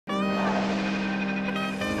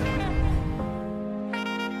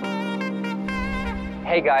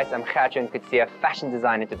Hey guys, I'm Gert Johan Coetzee, a fashion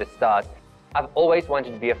designer to the start. I've always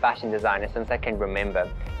wanted to be a fashion designer since I can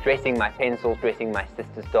remember. Dressing my pencils, dressing my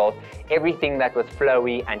sister's dolls, everything that was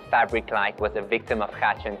flowy and fabric-like was a victim of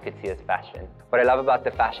Gert Johan Coetzee's fashion. What I love about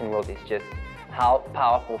the fashion world is just how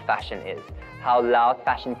powerful fashion is, how loud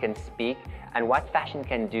fashion can speak, and what fashion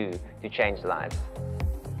can do to change lives.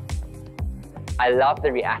 I love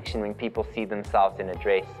the reaction when people see themselves in a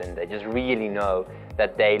dress and they just really know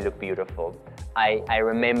that they look beautiful. I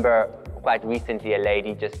remember quite recently a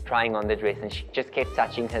lady just trying on the dress and she just kept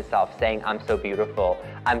touching herself saying, I'm so beautiful,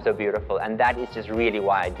 and that is just really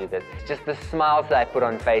why I do this. It's just the smiles that I put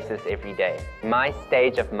on faces every day. My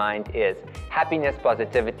stage of mind is happiness,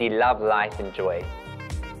 positivity, love, life and joy.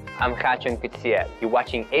 I'm Gert Johan Coetzee. You're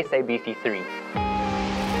watching SABC3.